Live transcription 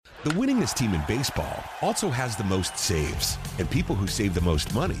The winningest team in baseball also has the most saves, and people who save the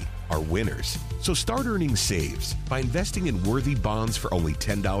most money are winners. So start earning saves by investing in worthy bonds for only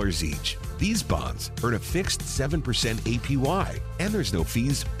 $10 each. These bonds earn a fixed 7% APY, and there's no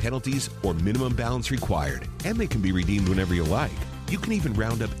fees, penalties, or minimum balance required, and they can be redeemed whenever you like. You can even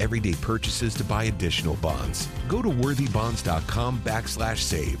round up everyday purchases to buy additional bonds. Go to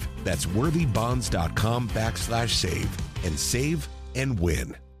worthybonds.com/save. That's worthybonds.com/save and save and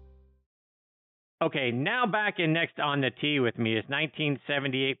win. Okay, now back in next on the tee with me is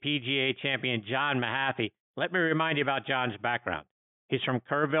 1978 PGA champion John Mahaffey. Let me remind you about John's background. He's from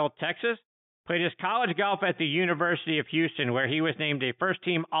Kerrville, Texas, played his college golf at the University of Houston, where he was named a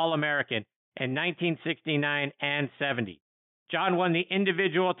first-team All-American in 1969 and 70. John won the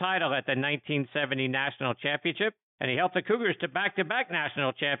individual title at the 1970 National Championship, and he helped the Cougars to back-to-back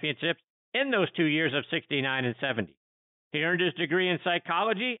national championships in those 2 years of 69 and 70. He earned his degree in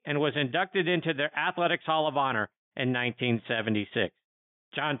psychology and was inducted into their Athletics Hall of Honor in 1976.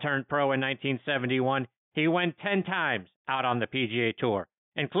 John turned pro in 1971. He won 10 times out on the PGA Tour,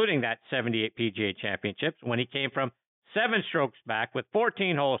 including that 78 PGA Championships when he came from 7 strokes back with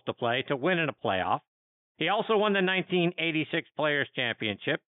 14 holes to play to win in a playoff. He also won the 1986 Players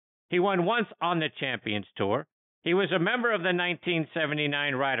Championship. He won once on the Champions Tour. He was a member of the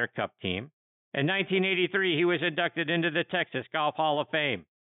 1979 Ryder Cup team. In 1983, he was inducted into the Texas Golf Hall of Fame.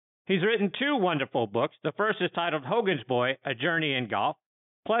 He's written 2 wonderful books. The first is titled Hogan's Boy, A Journey in Golf.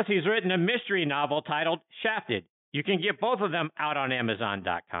 Plus, he's written a mystery novel titled Shafted. You can get both of them out on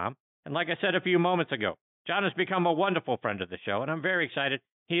Amazon.com. And like I said a few moments ago, John has become a wonderful friend of the show, and I'm very excited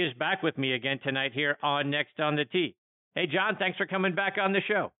he is back with me again tonight here on Next on the Tee. Hey, John, thanks for coming back on the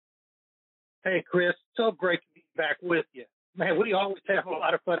show. Hey, Chris, so great to be back with you. Man, we always have a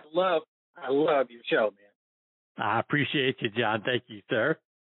lot of fun. I love your show, man. I appreciate you, John. Thank you, sir.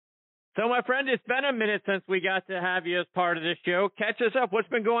 So, my friend, it's been a minute since we got to have you as part of this show. Catch us up. What's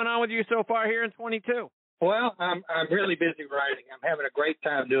been going on with you so far here in 22? Well, I'm really busy writing. I'm having a great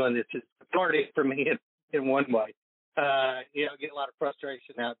time doing this. It's cathartic for me in one way. I get a lot of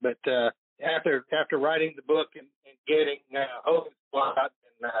frustration out. But after writing the book and getting Hogan's Plot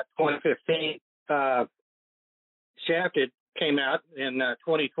in 2015, Shafted came out in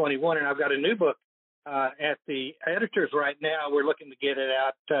 2021, and I've got a new book at the editors right now. We're looking to get it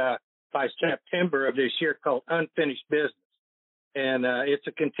out by September of this year, called Unfinished Business. And it's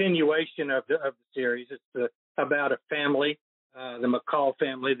a continuation of the series. It's about a family, the McCall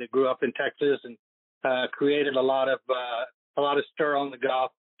family that grew up in Texas and created a lot of stir on the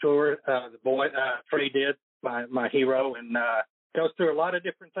golf tour. The boy Trey did, my hero, and goes through a lot of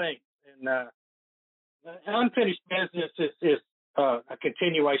different things. And Unfinished Business is a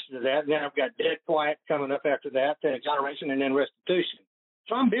continuation of that. And then I've got Dead Quiet coming up after that, then Exoneration, and then Restitution.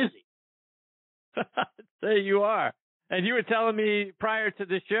 So I'm busy. There you are. And you were telling me prior to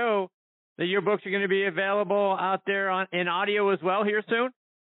the show that your books are going to be available out there in audio as well here soon?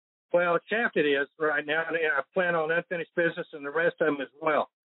 Well, Shafted is right now. And I plan on Unfinished Business and the rest of them as well.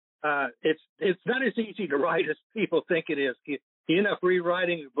 It's not as easy to write as people think it is. You end up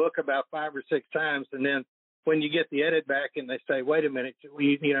rewriting a book about 5 or 6 times, and then when you get the edit back and they say, wait a minute,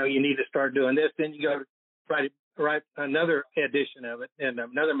 you need to start doing this, then you go write another edition of it and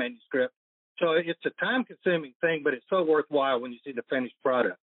another manuscript. So it's a time-consuming thing, but it's so worthwhile when you see the finished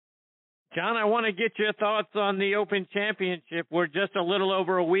product. John, I want to get your thoughts on the Open Championship. We're just a little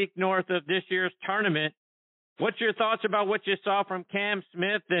over a week north of this year's tournament. What's your thoughts about what you saw from Cam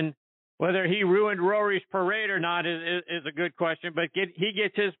Smith, and whether he ruined Rory's parade or not is a good question, but he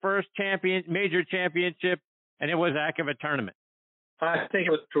gets his first major championship, and it was a heck of a tournament. I think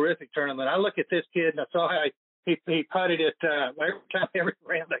it was a terrific tournament. I look at this kid, and I saw how he putted it every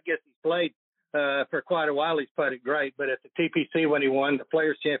round I guess he's played. For quite a while, he's putted great, but at the TPC when he won the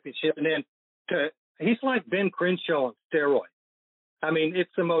Players Championship, and then he's like Ben Crenshaw on steroids. I mean,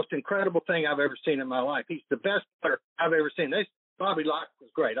 it's the most incredible thing I've ever seen in my life. He's the best putter I've ever seen. Bobby Locke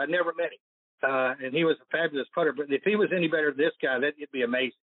was great. I never met him, and he was a fabulous putter. But if he was any better than this guy, it'd be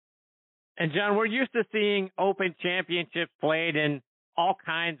amazing. And, John, we're used to seeing Open Championships played in all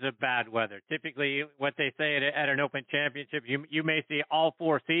kinds of bad weather. Typically, what they say at an Open Championship, you may see all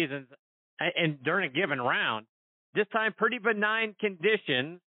 4 seasons and during a given round. This time, pretty benign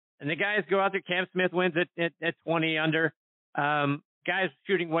conditions, and the guys go out there. Cam Smith wins at 20 under. Guys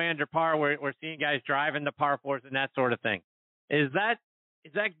shooting way under par. We're seeing guys driving the par 4s and that sort of thing. Is that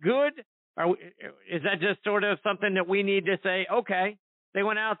good? Or is that just sort of something that we need to say, okay, they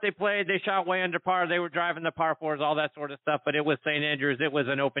went out, they played, they shot way under par, they were driving the par 4s, all that sort of stuff, but it was St. Andrews, it was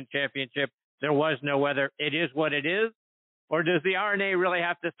an Open Championship, there was no weather, it is what it is? Or does the RNA really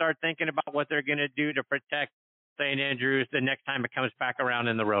have to start thinking about what they're going to do to protect St. Andrews the next time it comes back around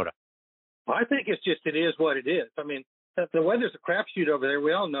in the Rota? Well, I think it's just it is what it is. I mean, the weather's a crapshoot over there.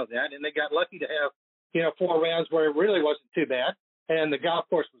 We all know that. And they got lucky to have, 4 rounds where it really wasn't too bad. And the golf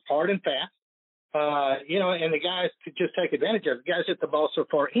course was hard and fast. And the guys could just take advantage of it. The guys hit the ball so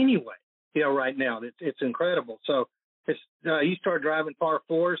far anyway, right now. It's incredible. So it's you start driving par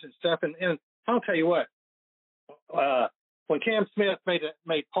fours and stuff. And I'll tell you what, when Cam Smith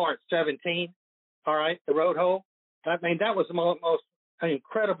made par at 17, all right, the road hole, I mean, that was the most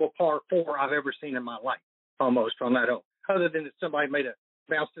incredible par four I've ever seen in my life, almost on that hole, other than if somebody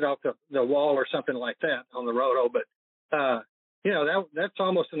bounced it off the wall or something like that on the road hole. But, that's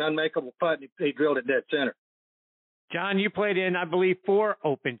almost an unmakeable putt. He drilled it dead center. John, you played in, I believe, 4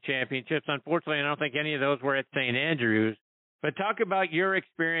 Open Championships. Unfortunately, I don't think any of those were at St. Andrews. But talk about your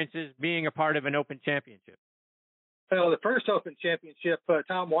experiences being a part of an Open Championship. Well, the first Open Championship,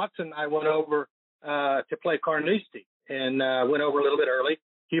 Tom Watson and I went over to play Carnoustie and went over a little bit early.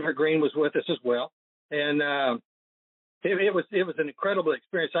 Hubert Green was with us as well. And it was an incredible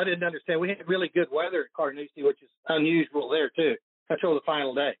experience. I didn't understand. We had really good weather at Carnoustie, which is unusual there, too, until the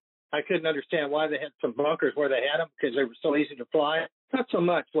final day. I couldn't understand why they had some bunkers where they had them because they were so easy to fly. Not so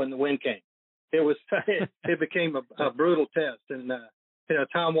much when the wind came. It became a brutal test. And,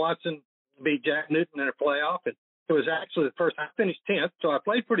 Tom Watson beat Jack Newton in a playoff. And it was actually the first. I finished 10th, so I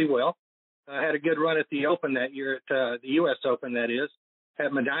played pretty well. I had a good run at the Open that year, at the U.S. Open, that is,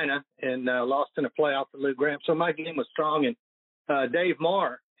 at Medina, and lost in a playoff to Lou Graham. So my game was strong. And Dave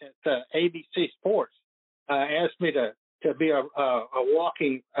Marr at ABC Sports asked me to be a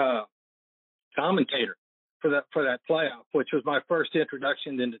walking commentator for that playoff, which was my first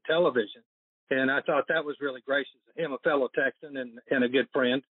introduction into television. And I thought that was really gracious of him, a fellow Texan and a good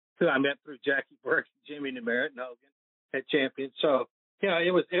friend who I met through Jackie Burke, Jimmy DeMeritt, and Hogan at Champions. So,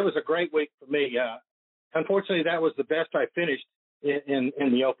 it was a great week for me. Unfortunately, that was the best I finished in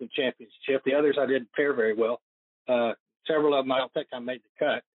the Open Championship. The others I didn't fare very well. Several of them I don't think I made the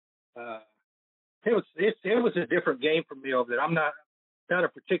cut. It was a different game for me over there. I'm not a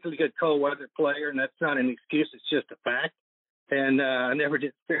particularly good cold weather player, and that's not an excuse. It's just a fact. And I never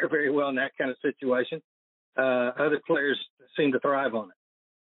did fare very well in that kind of situation. Other players seem to thrive on it.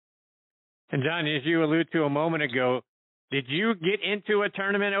 And John, as you alluded to a moment ago, did you get into a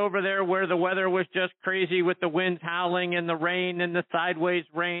tournament over there where the weather was just crazy with the winds howling and the rain and the sideways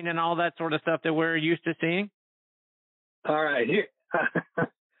rain and all that sort of stuff that we're used to seeing? All right. Here,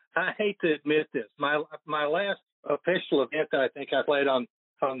 I hate to admit this. My last official event that I think I played on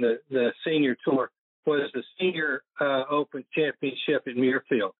the senior tour was the Senior Open Championship in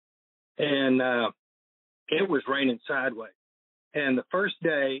Muirfield. And it was raining sideways. And the first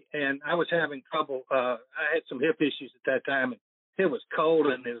day, and I was having trouble. I had some hip issues at that time, and it was cold,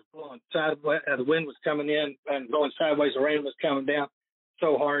 and it was blowing sideways. The wind was coming in and going sideways. The rain was coming down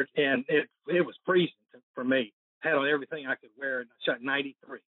so hard, and it was freezing for me. I had on everything I could wear, and I shot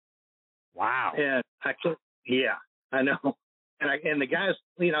 93. Wow! And I know. And the guys,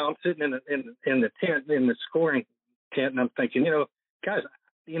 I'm sitting in the tent, in the scoring tent, and I'm thinking, guys,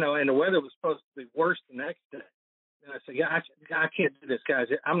 and the weather was supposed to be worse the next day. And I said, I can't do this, guys.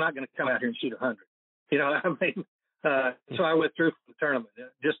 I'm not going to come out here and shoot 100. So I went through for the tournament,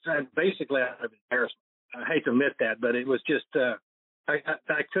 just basically out of embarrassment. I hate to admit that, but it was just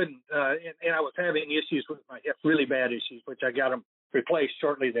I couldn't, and I was having issues with my hip, really bad issues, which I got them replaced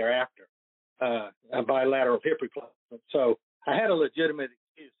shortly thereafter, a bilateral hip replacement. So I had a legitimate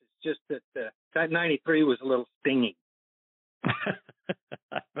excuse. It's just that 93 was a little stinging.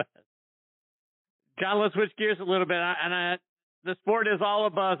 John, let's switch gears a little bit. The sport is all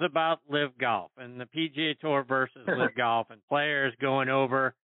abuzz about live golf and the PGA Tour versus live golf, and players going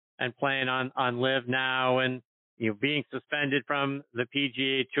over and playing on live now, and being suspended from the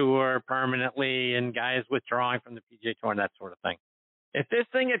PGA Tour permanently, and guys withdrawing from the PGA Tour and that sort of thing. If this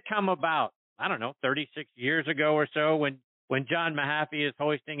thing had come about, I don't know, 36 years ago or so, when John Mahaffey is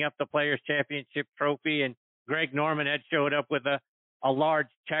hoisting up the Players Championship trophy and Greg Norman had showed up with a large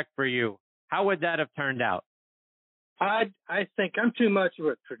check for you, how would that have turned out? I think I'm too much of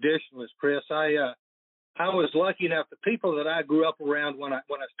a traditionalist, Chris. I was lucky enough. The people that I grew up around when I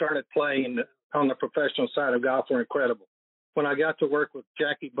started playing on the professional side of golf were incredible. When I got to work with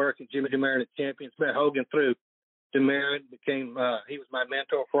Jackie Burke and Jimmy DeMeritt at Champions, met Hogan through DeMeritt, he was my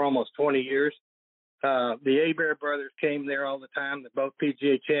mentor for almost 20 years. The Hebert brothers came there all the time. They're both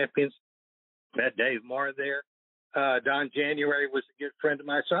PGA champions. Met Dave Marr there. Don January was a good friend of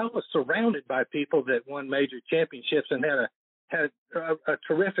mine. So I was surrounded by people that won major championships and had a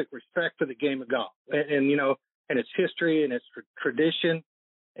terrific respect for the game of golf. And and its history and its tradition.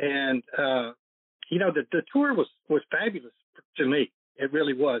 And, the tour was fabulous to me. It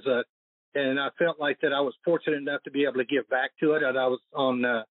really was. And I felt like that I was fortunate enough to be able to give back to it. And I was on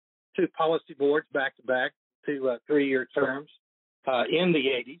 2 policy boards back to back, 2 3-year terms in the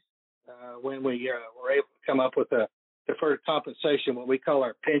 80s when we were able to come up with a deferred compensation, what we call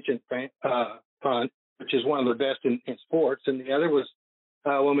our pension fund, which is one of the best in sports. And the other was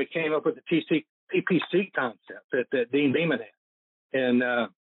when we came up with the PPC concept that Dean Beeman had, and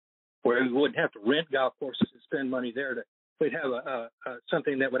where we wouldn't have to rent golf courses and spend money there. We'd have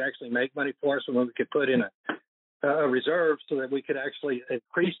something that would actually make money for us, and we could put in a reserve so that we could actually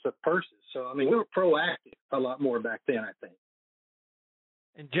increase the purses. So, I mean, we were proactive a lot more back then, I think.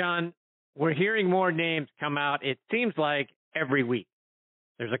 And John, we're hearing more names come out. It seems like every week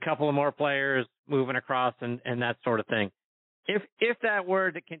there's a couple of more players moving across and that sort of thing. If that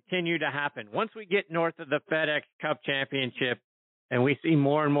were to continue to happen, once we get north of the FedEx Cup Championship and we see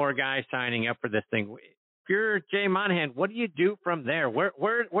more and more guys signing up for this thing, if you're Jay Monahan, what do you do from there? Where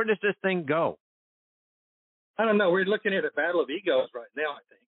does this thing go? I don't know. We're looking at a battle of egos right now, I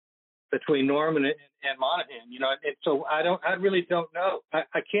think, between Norman and Monahan. And so I really don't know.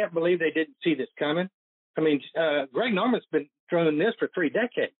 I can't believe they didn't see this coming. I mean, Greg Norman's been doing this for 3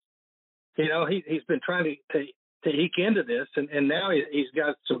 decades. He's been trying to eke into this, and now he's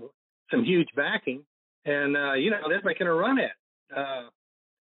got some huge backing, and they're making a run at it.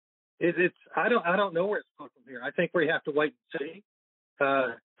 I don't know where it's going from here. I think we have to wait and see.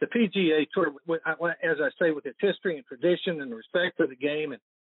 The PGA Tour, as I say, with its history and tradition and respect for the game,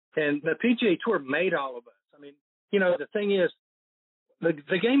 and the PGA Tour made all of us. I mean, the thing is,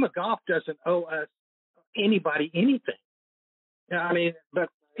 the game of golf doesn't owe us anybody anything. I mean, but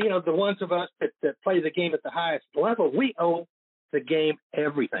the ones of us that play the game at the highest level, we owe the game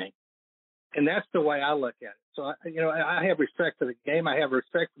everything. And that's the way I look at it. So, I have respect for the game. I have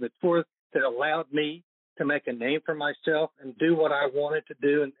respect for the tour that allowed me to make a name for myself and do what I wanted to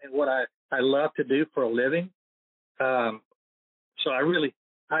do and what I love to do for a living. So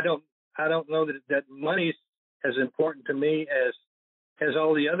I don't know that money's as important to me as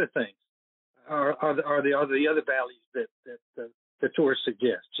all the other things are the other values that the tour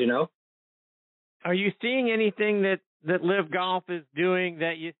suggests, Are you seeing anything that Live Golf is doing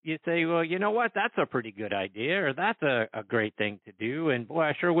that you say, well, you know what, that's a pretty good idea, or that's a great thing to do, and boy,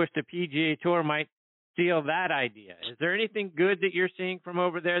 I sure wish the PGA Tour might steal that idea. Is there anything good that you're seeing from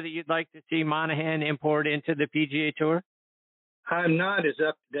over there that you'd like to see Monahan import into the PGA Tour? I'm not as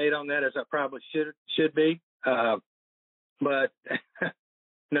up to date on that as I probably should be, but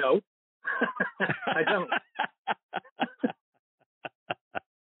no, I don't.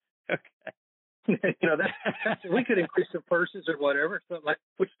 We could increase the purses or whatever, so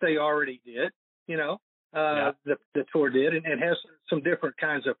which they already did. The tour did, and it has some different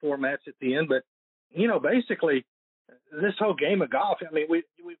kinds of formats at the end. But basically, this whole game of golf. I mean, we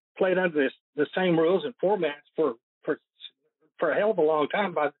played under the same rules and formats for a hell of a long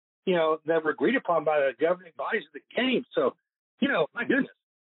time, that were agreed upon by the governing bodies of the game. So, my goodness,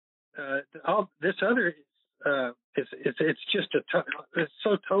 all this other. It's just it's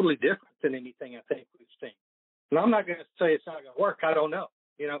so totally different than anything I think we've seen. And I'm not going to say it's not going to work. I don't know.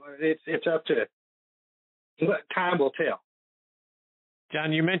 It's up to time will tell.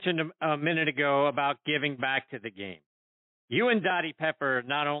 John, you mentioned a minute ago about giving back to the game. You and Dottie Pepper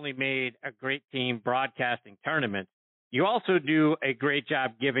not only made a great team broadcasting tournaments, you also do a great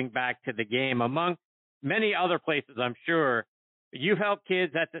job giving back to the game among many other places, I'm sure. You've helped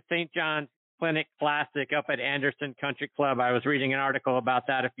kids at the St. John's Clinic Classic up at Anderson Country Club. I was reading an article about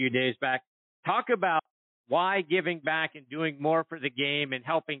that a few days back. Talk about why giving back and doing more for the game and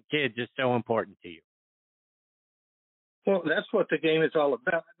helping kids is so important to you. Well, that's what the game is all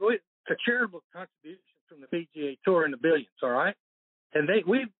about. The charitable contributions from the PGA Tour in the billions, all right? And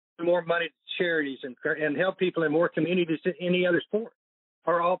we've given more money to charities and help people in more communities than any other sport,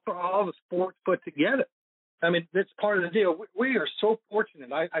 or all the sports put together. I mean, that's part of the deal. We are so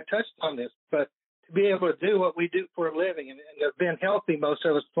fortunate. I touched on this, but to be able to do what we do for a living and have been healthy most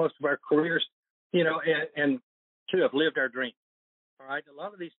of our careers, and to have lived our dreams. All right. A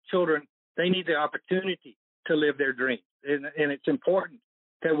lot of these children, they need the opportunity to live their dreams. And it's important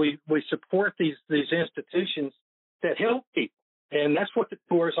that we support these institutions that help people. And that's what the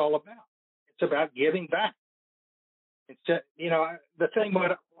tour is all about. It's about giving back. The thing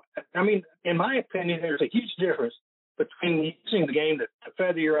in my opinion, there's a huge difference between using the game to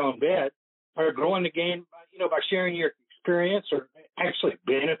feather your own bed or growing the game, by sharing your experience or actually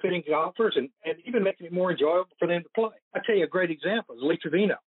benefiting golfers and even making it more enjoyable for them to play. I'll tell you a great example is Lee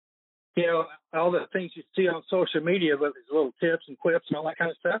Trevino. You know, all the things you see on social media with his little tips and quips and all that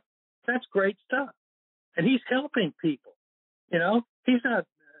kind of stuff. That's great stuff. And he's helping people. You know, he's not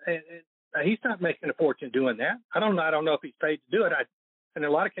making a fortune doing that. I don't know if he's paid to do it. In a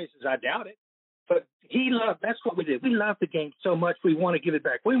lot of cases, I doubt it. But that's what we did. We love the game so much. We want to give it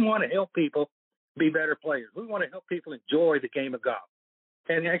back. We want to help people be better players. We want to help people enjoy the game of golf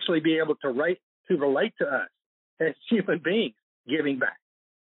and actually be able to relate to us as human beings giving back.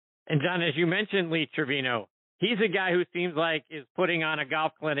 And John, as you mentioned, Lee Trevino, he's a guy who seems like is putting on a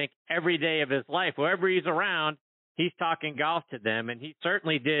golf clinic every day of his life. Wherever he's around, he's talking golf to them. And he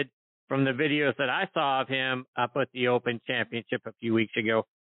certainly did from the videos that I saw of him up at the Open Championship a few weeks ago.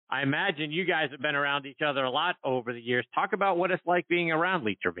 I imagine you guys have been around each other a lot over the years. Talk about what it's like being around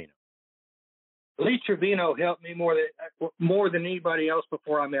Lee Trevino. Lee Trevino helped me more than anybody else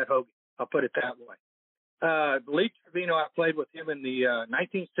before I met Hogan. I'll put it that way. Lee Trevino, I played with him in the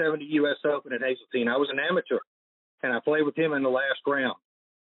 1970 U.S. Open at Hazeltine. I was an amateur, and I played with him in the last round.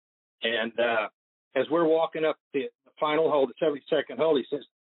 And as we're walking up the final hole, the 72nd hole,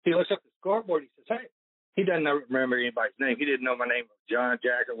 he looks up the scoreboard. He says, "Hey," he doesn't remember anybody's name. He didn't know my name was John,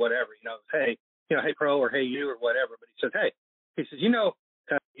 Jack, or whatever. He knows, "Hey, hey, pro," or "Hey, you," or whatever. But he says, "Hey," he says,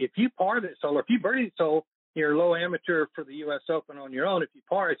 if you par this hole, or if you birdie this hole, you're a low amateur for the U.S. Open on your own. If you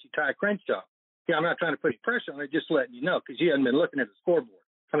par it, you tie Crenshaw. Yeah, I'm not trying to put any pressure on it, just letting you know, because he hasn't been looking at the scoreboard.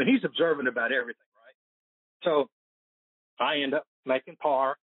 I mean, he's observant about everything, right? So I end up making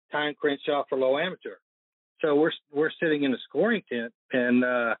par, tying Crenshaw for low amateur. So we're sitting in the scoring tent, and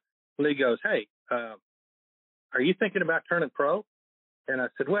Lee goes, "Hey, are you thinking about turning pro?" And I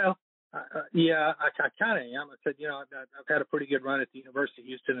said, "Well, yeah, I kind of am." I said, I've had a pretty good run at the University of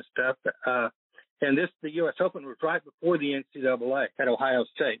Houston and stuff. And the U.S. Open was right before the NCAA at Ohio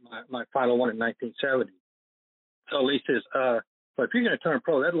State, my final one in 1970. So Lee says, "Well, if you're going to turn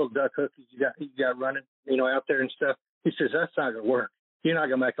pro, that little duck hook you got running, out there and stuff," he says, "that's not going to work. You're not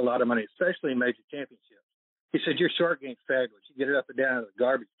going to make a lot of money, especially in major championships." He said, "Your short game's fabulous. You get it up and down in the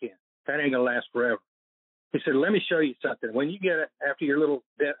garbage can. That ain't going to last forever." He said, "Let me show you something. When you get it after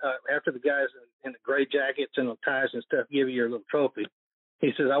after the guys in the gray jackets and the ties and stuff give you your little trophy,"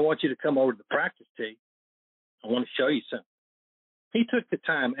 he says, "I want you to come over to the practice tee. I want to show you something." He took the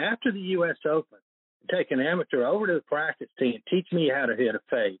time after the U.S. Open to take an amateur over to the practice tee and teach me how to hit a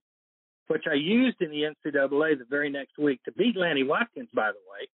fade, which I used in the NCAA the very next week to beat Lanny Watkins, by the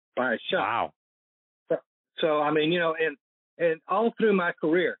way, by a shot. Wow. So I mean, and all through my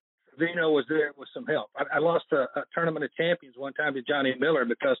career, Trevino was there with some help. I lost a tournament of champions one time to Johnny Miller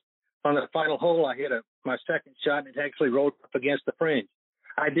because on the final hole I hit my second shot and it actually rolled up against the fringe.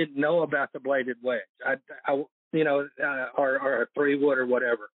 I didn't know about the bladed wedge, or a 3-wood or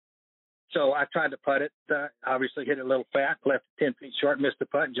whatever. So I tried to putt it. Obviously hit it a little fat, left it 10 feet short, missed the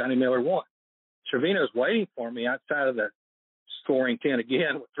putt, and Johnny Miller won. Trevino's waiting for me outside of the scoring tent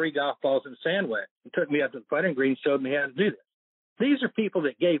again with 3 golf balls and a sand wedge. He took me up to the putting green, showed me how to do this. These are people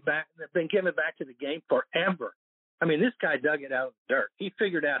that have been giving back to the game forever. I mean, this guy dug it out of the dirt. He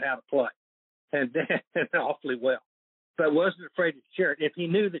figured out how to play, and awfully well, but wasn't afraid to share it if he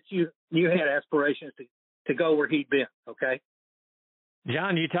knew that you had aspirations to go where he'd been, okay?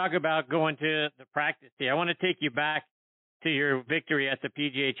 John, you talk about going to the practice tee. I want to take you back to your victory at the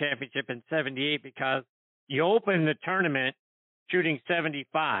PGA Championship in '78 because you opened the tournament shooting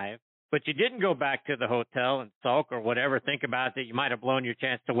 75, but you didn't go back to the hotel and sulk or whatever, think about that you might have blown your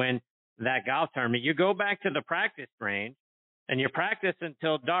chance to win that golf tournament. You go back to the practice range, and you practice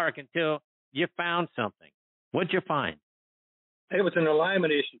until dark until you found something. What'd you find? It was an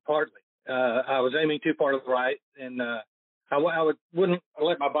alignment issue, partly. I was aiming too far to the right, and I wouldn't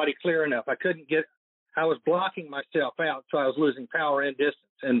let my body clear enough. I was blocking myself out, so I was losing power and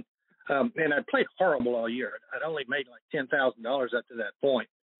distance. And I'd played horrible all year. I'd only made like $10,000 up to that point.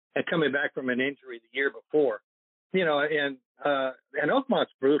 And coming back from an injury the year before, and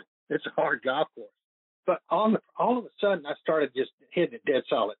Oakmont's brutal. It's a hard golf course. But all of a sudden, I started just hitting it dead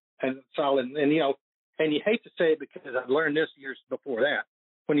solid. And you hate to say it because I've learned this years before that.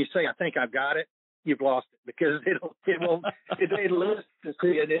 When you say, "I think I've got it," you've lost it because it loses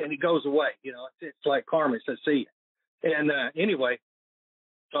and it goes away. It's like karma. It says, "See you." And anyway,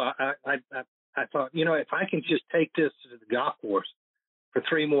 so I thought, if I can just take this to the golf course for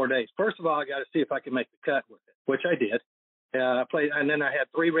 3 more days. First of all, I got to see if I can make the cut with it, which I did. I played, and then I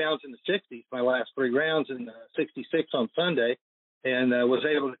had 3 rounds in the 60s, my last 3 rounds in 66 on Sunday, and was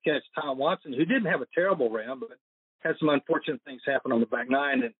able to catch Tom Watson, who didn't have a terrible round, but had some unfortunate things happen on the back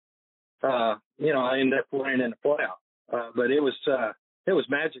 9, and I ended up winning in the playoff. But it was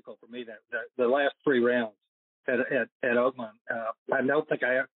magical for me that the last 3 rounds at Oakmont. I don't think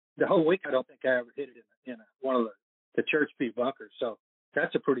the whole week, I don't think I ever hit it in one of the church view bunkers. So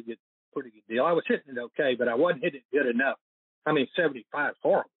that's a pretty good deal. I was hitting it okay, but I wasn't hitting it good enough. I mean, 75 is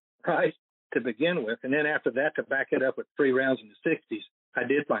horrible, right, to begin with. And then after that, to back it up with 3 rounds in the 60s, I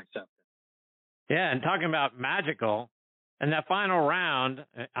did find something. Yeah, and talking about magical, and that final round,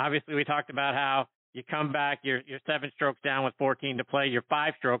 obviously we talked about how you come back, you're 7 strokes down with 14 to play, you're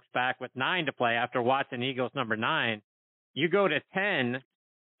 5 strokes back with 9 to play after Watson Eagles number 9. You go to 10,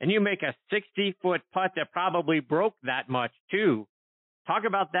 and you make a 60-foot putt that probably broke that much, too. Talk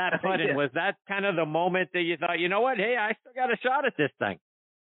about that putt, and was that kind of the moment that you thought, you know what, hey, I still got a shot at this thing?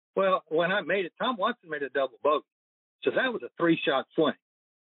 Well, when I made it, Tom Watson made a double bogey. So that was a 3-shot swing.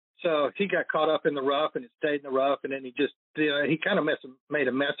 So he got caught up in the rough, and it stayed in the rough, and then he just, he kind of made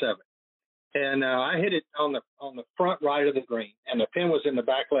a mess of it. And I hit it on the front right of the green, and the pin was in the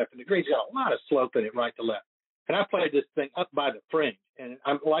back left, and the green's got a lot of slope in it right to left. And I played this thing up by the fringe. And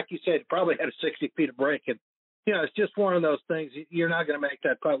I'm like you said, it probably had a 60 feet of break. And, it's just one of those things. You're not going to make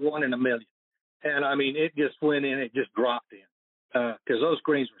that putt 1 in a million. And, I mean, it just went in. It just dropped in because those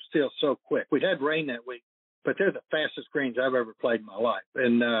greens were still so quick. We had rain that week, but they're the fastest greens I've ever played in my life.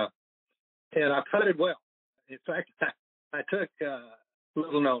 And I putted well. In fact, I took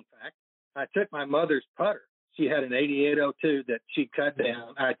little known fact. I took my mother's putter. She had an 8802 that she cut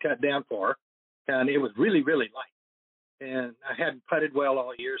down. I cut down for her, and it was really, really light. And I hadn't putted well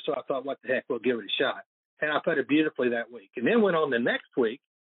all year, so I thought, what the heck, we'll give it a shot. And I putted beautifully that week. And then went on the next week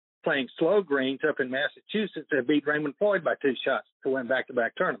playing slow greens up in Massachusetts and beat Raymond Floyd by 2 shots to win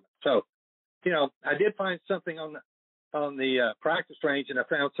back-to-back tournaments. So, I did find something on the practice range, and I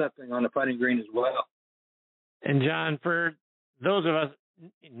found something on the putting green as well. And, John, for those of us,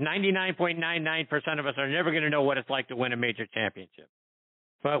 99.99% of us are never going to know what it's like to win a major championship.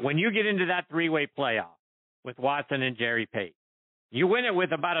 But when you get into that 3-way playoff with Watson and Jerry Pate, you win it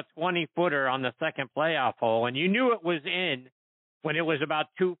with about a 20-footer on the second playoff hole, and you knew it was in when it was about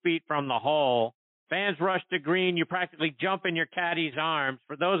 2 feet from the hole. Fans rush the green. You practically jump in your caddy's arms.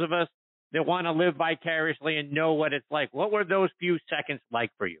 For those of us that want to live vicariously and know what it's like, what were those few seconds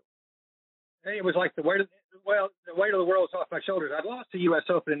like for you? It was like the weight of the world was off my shoulders. I lost the U.S.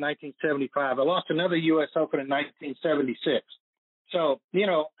 Open in 1975. I lost another U.S. Open in 1976. So,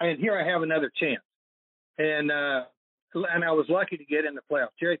 and here I have another chance. And I was lucky to get in the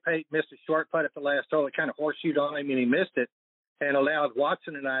playoffs. Jerry Pate missed a short putt at the last hole. It kind of horseshoed on him, and he missed it and allowed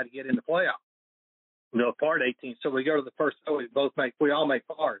Watson and I to get in the playoffs. No, part 18. So we go to the first hole. We all make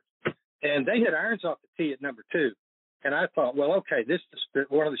pars. And they hit irons off the tee at number 2. And I thought, well, okay, this is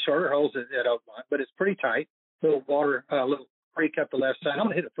one of the shorter holes at Oakmont, but it's pretty tight. Little creek up the left side. I'm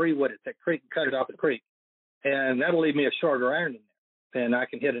going to hit a 3-wood at that creek and cut it off the creek. And that'll leave me a shorter iron in there. And I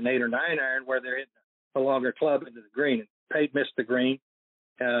can hit an 8 or 9 iron where they're hitting a longer club into the green. And Pate missed the green,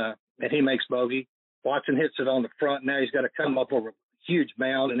 and he makes bogey. Watson hits it on the front. Now he's got to come up over a huge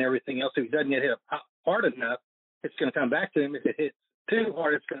mound and everything else. If he doesn't get hit hard enough, it's going to come back to him. If it hits too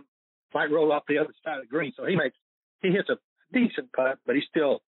hard, it's going to might roll off the other side of the green. So he hits a decent putt, but he's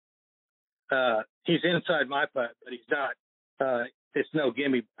still he's inside my putt, but he's not. It's no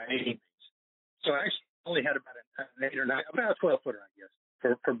gimme by any means. So I actually only had about an 8 or 9, about a 12-footer, I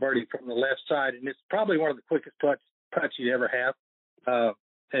guess, for birdie from the left side, and it's probably one of the quickest putts you'd ever have.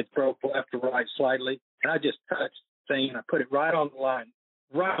 It broke left to right slightly, and I just touched the thing, and I put it right on the line,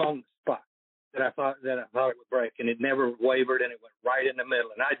 right on the spot that I thought it would break, and it never wavered, and it went right in the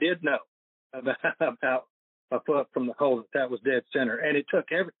middle. And I did know about a foot from the hole that was dead center, and it took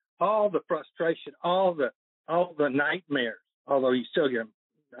all the frustration, all the nightmares. Although you still get them,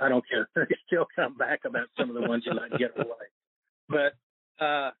 I don't care. You still come back about some of the ones you let get away, but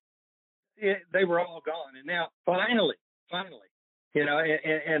they were all gone. And now finally,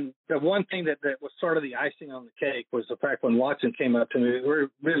 and the one thing that was sort of the icing on the cake was the fact when Watson came up to me. We're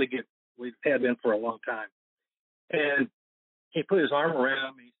really good. We've had been for a long time, and he put his arm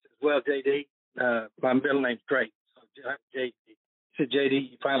around me. He says, "Well, JD, my middle name's Drake." So JD, he said,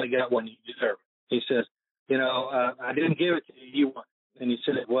 "JD, you finally got one. You deserve it." He says, "I didn't give it to you. You won." And he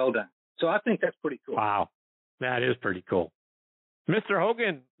said, "Well done." So I think that's pretty cool. Wow, that is pretty cool. Mr.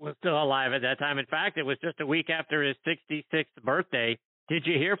 Hogan was still alive at that time. In fact, it was just a week after his 66th birthday. Did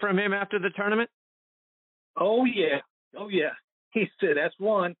you hear from him after the tournament? Oh yeah. He said, "That's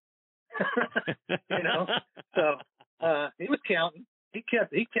one." So he was counting. He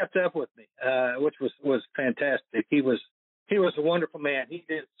kept up with me, which was fantastic. He was a wonderful man. He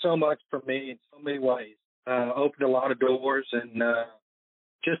did so much for me in so many ways. Opened a lot of doors, and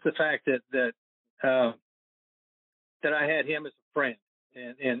just the fact that I had him as a friend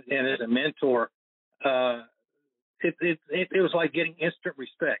and as a mentor, it was like getting instant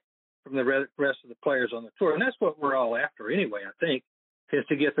respect from the rest of the players on the tour, and that's what we're all after anyway. I think is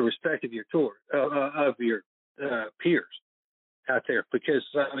to get the respect of your tour of your peers out there, because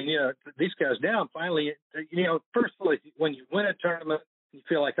I mean, these guys now finally, first of all, when you win a tournament, you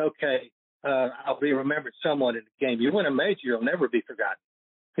feel like, okay, I'll be remembered somewhat in the game. You win a major, you'll never be forgotten.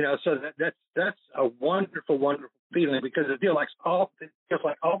 So that's a wonderful, wonderful feeling, because it feels like all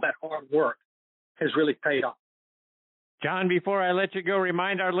that hard work has really paid off. John, before I let you go,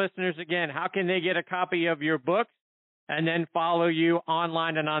 remind our listeners again, how can they get a copy of your book and then follow you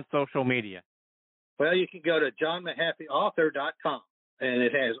online and on social media? Well, you can go to johnmahaffeyauthor.com, and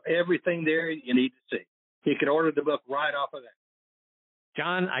it has everything there you need to see. You can order the book right off of that.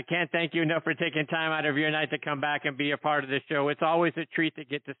 John, I can't thank you enough for taking time out of your night to come back and be a part of the show. It's always a treat to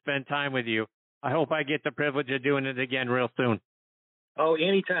get to spend time with you. I hope I get the privilege of doing it again real soon. Oh,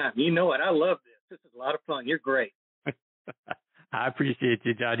 anytime. You know it. I love this. This is a lot of fun. You're great. I appreciate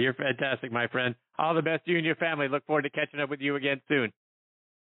you, John. You're fantastic, my friend. All the best to you and your family. Look forward to catching up with you again soon.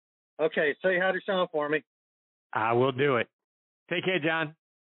 Okay. Say hi to Sean for me. I will do it. Take care, John.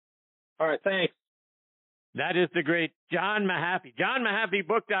 All right. Thanks. That is the great John Mahaffey.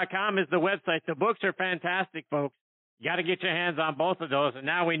 JohnMahaffeyBook.com is the website. The books are fantastic, folks. You got to get your hands on both of those. And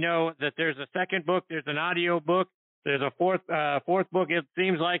now we know that there's a second book. There's an audio book. There's a fourth book. It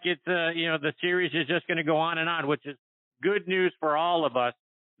seems like it's, the series is just going to go on, which is good news for all of us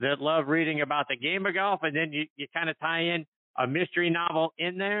that love reading about the game of golf. And then you kind of tie in a mystery novel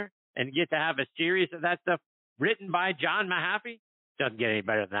in there and get to have a series of that stuff written by John Mahaffey. Doesn't get any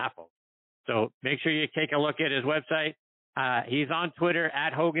better than that, folks. So make sure you take a look at his website. He's on Twitter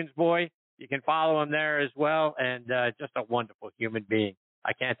at Hogan's Boy. You can follow him there as well. And just a wonderful human being.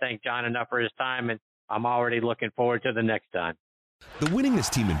 I can't thank John enough for his time, and I'm already looking forward to the next time. The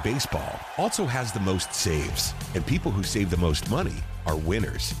winningest team in baseball also has the most saves, and people who save the most money are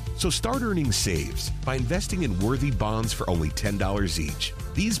winners. So start earning saves by investing in worthy bonds for only $10 each.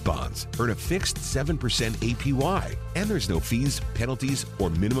 These bonds earn a fixed 7% APY, and there's no fees, penalties, or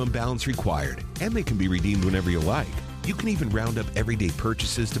minimum balance required, and they can be redeemed whenever you like. You can even round up everyday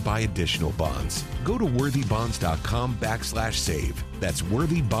purchases to buy additional bonds. Go to worthybonds.com/save. That's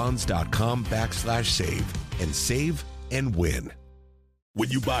worthybonds.com/save, and save and win. When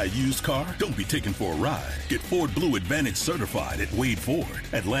you buy a used car, don't be taken for a ride. Get Ford Blue Advantage certified at Wade Ford,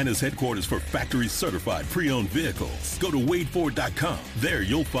 Atlanta's headquarters for factory-certified pre-owned vehicles. Go to WadeFord.com. There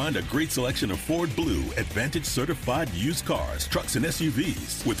you'll find a great selection of Ford Blue Advantage certified used cars, trucks, and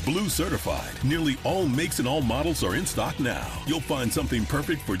SUVs. With Blue certified, nearly all makes and all models are in stock now. You'll find something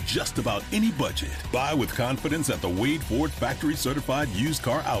perfect for just about any budget. Buy with confidence at the Wade Ford factory-certified used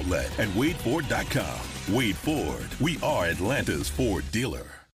car outlet at WadeFord.com. Wade Ford. We are Atlanta's Ford dealer.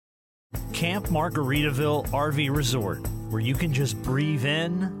 Camp Margaritaville RV Resort, where you can just breathe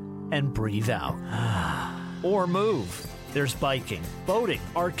in and breathe out. Or move. There's biking, boating,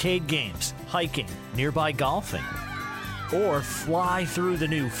 arcade games, hiking, nearby golfing. Or fly through the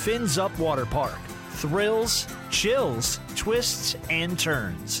new Fins Up Water Park. Thrills, chills, twists, and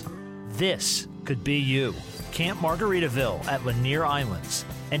turns. This could be you. Camp Margaritaville at Lanier Islands.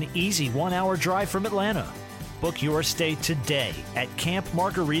 An easy 1-hour drive from Atlanta. Book your stay today at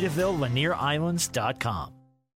campmargaritavillelanierislands.com.